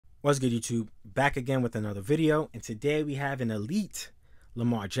What's good, YouTube? Back again with another video, and today we have an elite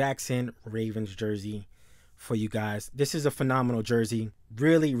Lamar Jackson Ravens jersey for you guys. This is a phenomenal jersey,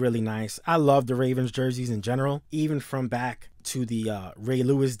 really nice. I love the Ravens jerseys in general, even from back to the Ray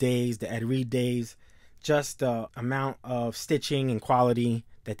Lewis days, the Ed Reed days. Just the amount of stitching and quality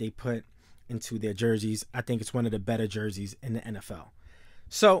that they put into their jerseys, I think it's one of the better jerseys in the NFL.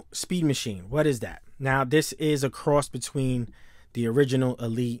 So, Speed Machine, what is that? Now, this is a cross between the original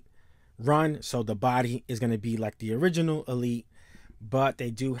Elite run, so the body is going to be like the original Elite, but they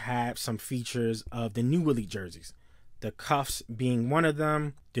do have some features of the new Elite jerseys, the cuffs being one of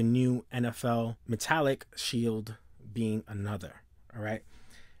them, the new NFL metallic shield being another. All right,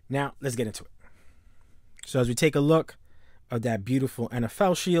 now let's get into it. So as we take a look of that beautiful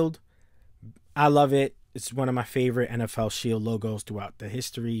NFL shield, I love it. It's one of my favorite NFL shield logos throughout the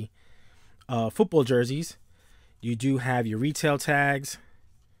history of football jerseys. You do have your retail tags,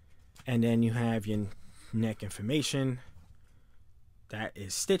 and then you have your neck information that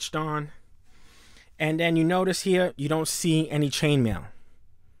is stitched on. And then you notice here, you don't see any chainmail.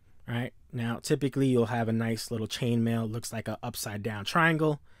 All right. Now, typically you'll have a nice little chainmail. Looks like an upside down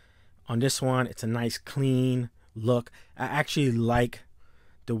triangle. On this one, it's a nice clean look. I actually like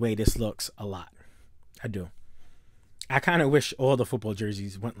the way this looks a lot. I do. I kind of wish all the football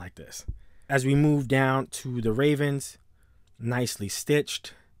jerseys went like this. As we move down to the Ravens, nicely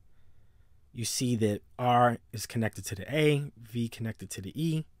stitched. You see that R is connected to the A, V connected to the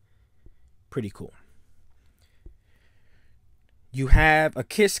E. Pretty cool. You have a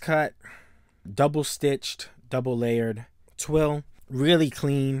kiss cut, double stitched, double layered twill. Really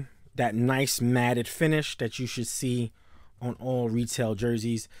clean. That nice matted finish that you should see on all retail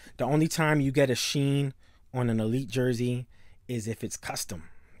jerseys. The only time you get a sheen on an Elite jersey is if it's custom.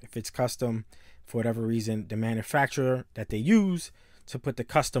 If it's custom, for whatever reason, the manufacturer that they use to put the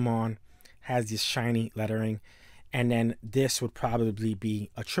custom on has this shiny lettering, and then this would probably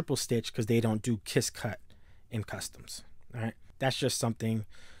be a triple stitch because they don't do kiss cut in customs. All right, that's just something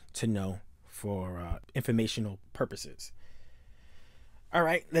to know for informational purposes. All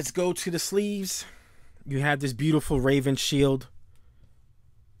right, let's go to the sleeves. You have this beautiful Raven shield,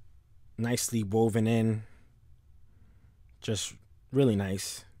 nicely woven in, just really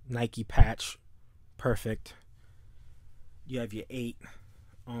nice. Nike patch, perfect. You have your 8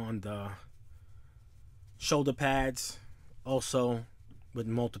 on the shoulder pads, also with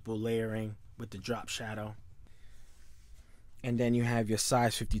multiple layering with the drop shadow. And then you have your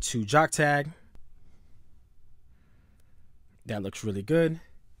size 52 jock tag. That looks really good.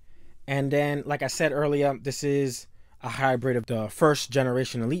 And then, like I said earlier, this is a hybrid of the first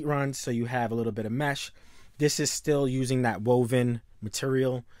generation Elite runs, so you have a little bit of mesh. This is still using that woven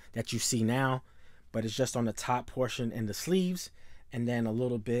material that you see now, but it's just on the top portion in the sleeves, and then a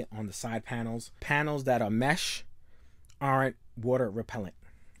little bit on the side panels. Panels that are mesh aren't water repellent.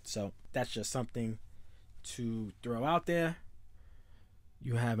 So that's just something to throw out there.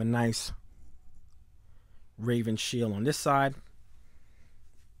 You have a nice Raven shield on this side.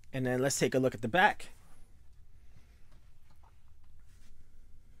 And then let's take a look at the back.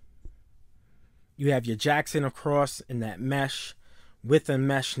 You have your Jackson across in that mesh with a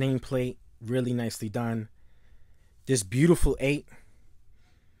mesh nameplate. Really nicely done. This beautiful 8.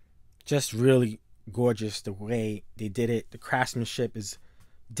 Just really gorgeous the way they did it. The craftsmanship is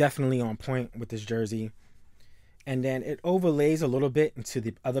definitely on point with this jersey. And then it overlays a little bit into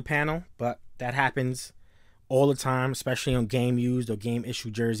the other panel, but that happens all the time, especially on game used or game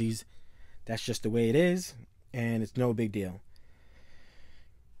issue jerseys. That's just the way it is, and it's no big deal.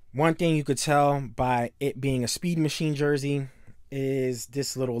 One thing you could tell by it being a Speed Machine jersey is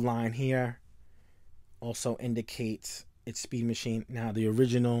this little line here also indicates it's Speed Machine. Now the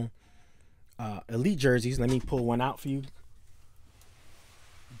original Elite jerseys, let me pull one out for you,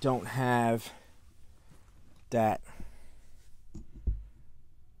 don't have that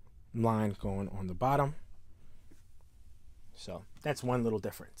line going on the bottom. So that's one little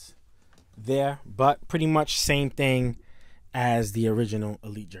difference there, but pretty much same thing as the original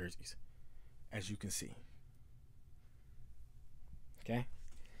Elite jerseys, as you can see. Okay.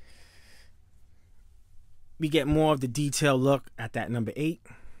 We get more of the detailed look at that number 8.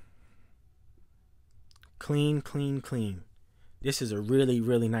 Clean, clean, clean. This is a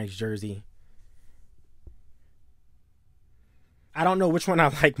really nice jersey. I don't know which one I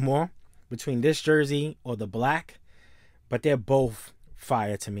like more between this jersey or the black, but they're both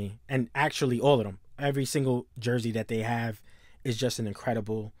fire to me. And actually all of them, every single jersey that they have is just an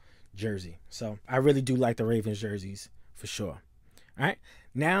incredible jersey. So I really do like the Ravens jerseys for sure. All right,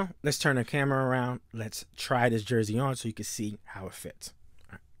 now let's turn the camera around. Let's try this jersey on so you can see how it fits.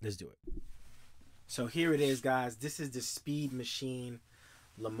 All right. Let's do it. So here it is, guys. This is the Speed Machine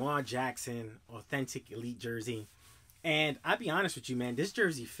Lamar Jackson Authentic Elite jersey. And I'll be honest with you, man, this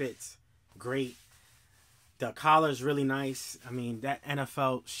jersey fits great. The collar is really nice. I mean, that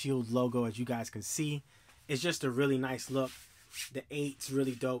NFL Shield logo, as you guys can see, is just a really nice look. The 8's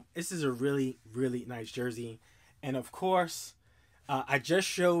really dope. This is a really, really nice jersey. And of course, I just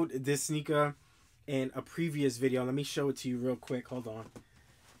showed this sneaker in a previous video. Let me show it to you real quick. Hold on.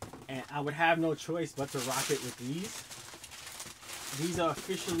 And I would have no choice but to rock it with these. These are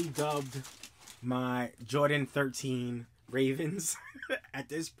officially dubbed my Jordan 13 Ravens at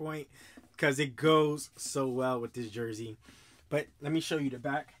this point, because it goes so well with this jersey. But let me show you the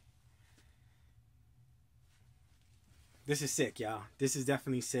back. This is sick, y'all. This is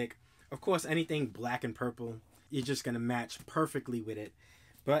definitely sick. Of course, anything black and purple, you're just going to match perfectly with it.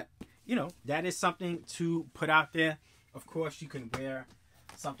 But, you know, that is something to put out there. Of course, you can wear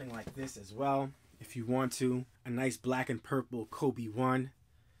something like this as well if you want to. A nice black and purple Kobe 1.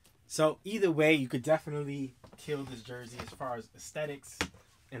 So either way, you could definitely kill this jersey as far as aesthetics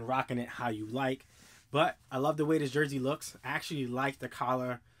and rocking it how you like. But I love the way this jersey looks. I actually like the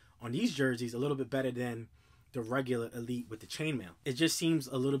collar on these jerseys a little bit better than the regular Elite with the chainmail. It just seems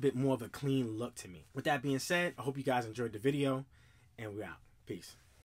a little bit more of a clean look to me. With that being said, I hope you guys enjoyed the video, and we're out. Peace.